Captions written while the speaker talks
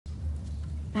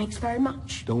Thanks very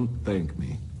much. Don't thank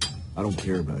me. I don't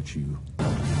care about you.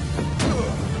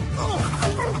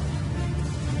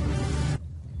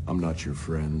 I'm not your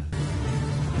friend.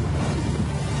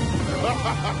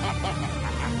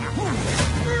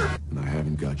 And I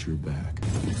haven't got your back.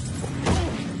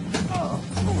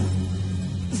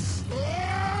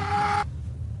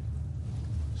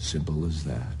 Simple as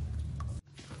that.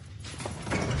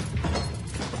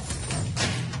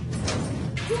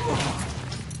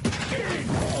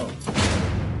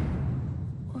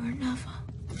 Or another.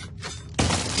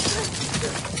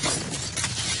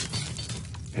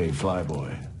 Hey,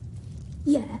 Flyboy.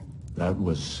 Yeah. That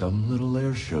was some little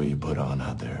air show you put on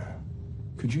out there.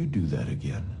 Could you do that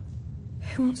again?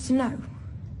 Who wants to know?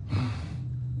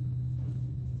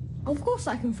 Of course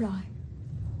I can fly.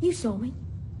 You saw me.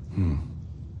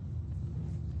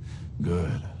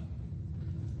 Good.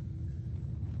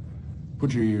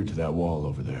 Put your ear to that wall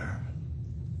over there.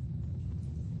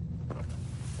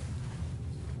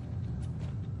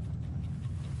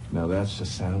 Now that's the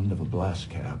sound of a blast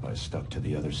cap I stuck to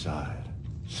the other side.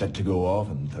 Set to go off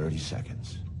in 30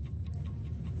 seconds.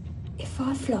 If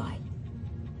I fly,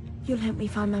 you'll help me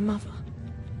find my mother.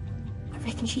 I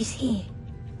reckon she's here.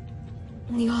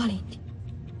 On the island.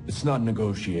 It's not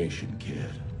negotiation, kid.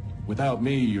 Without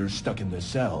me, you're stuck in this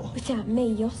cell. Without me,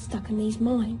 you're stuck in these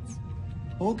mines.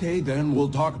 Okay, then we'll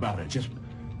talk about it. Just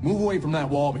move away from that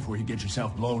wall before you get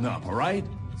yourself blown up, all right?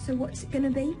 So what's it gonna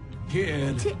be?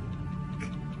 Kid.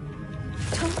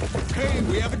 Tom? Hey,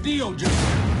 we have a deal, Jim.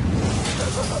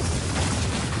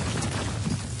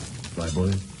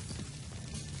 Flyboy.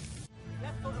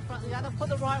 Left foot in front of the other, put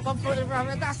the right one foot in front of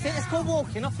the other. That's it, it's called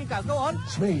walking. Off you go. Go on.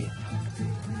 It's me.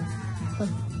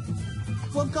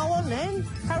 Well, go on then.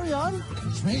 Carry on.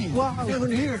 It's me. Wow. Still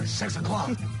in here. 6 o'clock.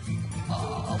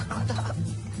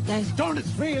 Yes. Darn it,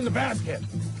 it's me in the basket.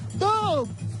 Dog!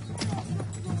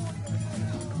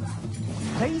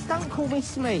 Please don't call me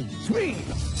Smee. Smee!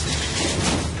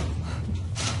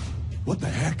 What the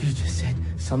heck? You just said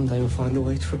someday we'll find a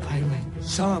way to repay me.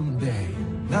 Someday,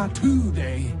 not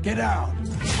today. Get out.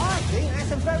 I think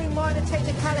that's a very minor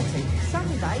technicality.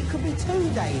 Someday could be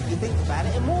 2 days if you think about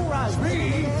it, and more over.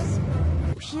 Smee!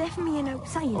 She left me a note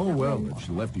saying Oh, that. well, but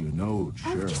she left you a note,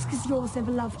 Oh, sure. just because yours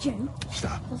never loved you.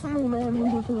 Stop. Stop.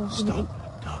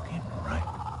 Stop talking right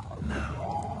now.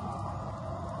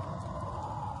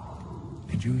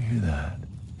 Did you hear that?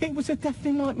 It was a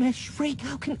deafening nightmare shriek.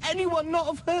 How can anyone not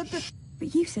have heard this?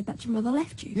 But you said that your mother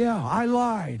left you. Yeah, I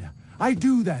lied. I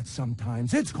do that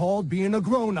sometimes. It's called being a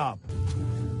grown-up.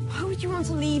 Why would you want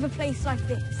to leave a place like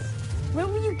this? Where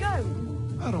will you go?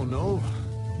 I don't know.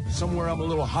 Somewhere I'm a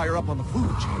little higher up on the food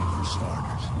chain, for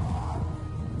starters.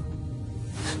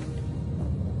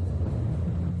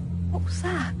 What was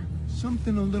that?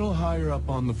 Something a little higher up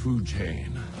on the food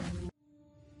chain.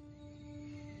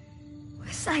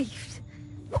 We're saved.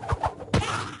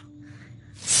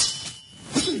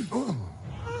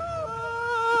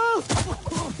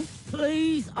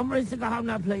 Please, I'm ready to go home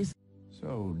now, please.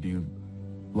 So, do you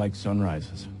like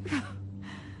sunrises?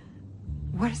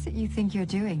 What is it you think you're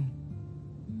doing?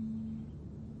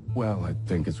 Well, I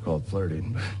think it's called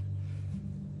flirting, but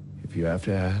if you have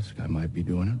to ask, I might be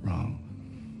doing it wrong.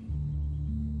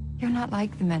 You're not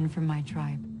like the men from my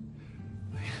tribe.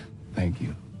 Thank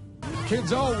you.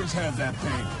 Kids always have that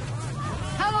thing.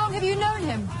 How long have you known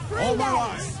him? All my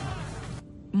life.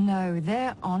 No,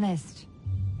 they're honest.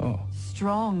 Oh,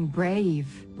 Strong, brave.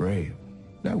 brave.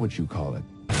 That what you call it?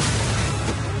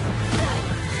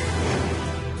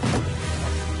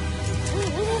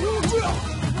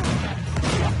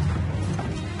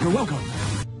 You're welcome.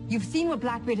 You've seen what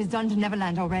Blackbeard has done to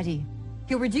Neverland already.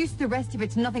 He'll reduce the rest of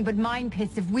it to nothing but mine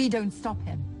pits if we don't stop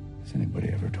him. Has anybody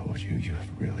ever told you you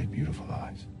have really beautiful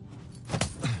eyes?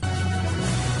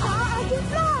 I can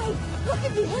fly! Look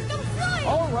at me, look, I'm flying!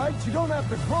 All right, you don't have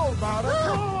to crow about it.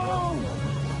 Crow!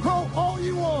 Crow all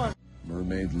you want!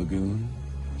 Mermaid Lagoon?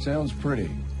 Sounds pretty.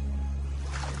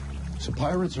 So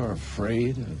pirates are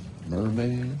afraid of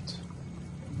mermaids?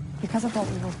 Because of what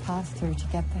we will pass through to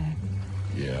get there.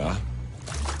 Yeah.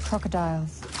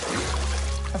 Crocodiles.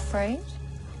 Afraid?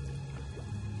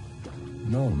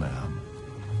 No, ma'am.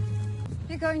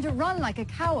 You're going to run like a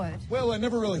coward. Well, I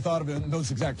never really thought of it in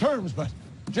those exact terms, but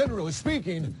generally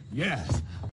speaking, yes.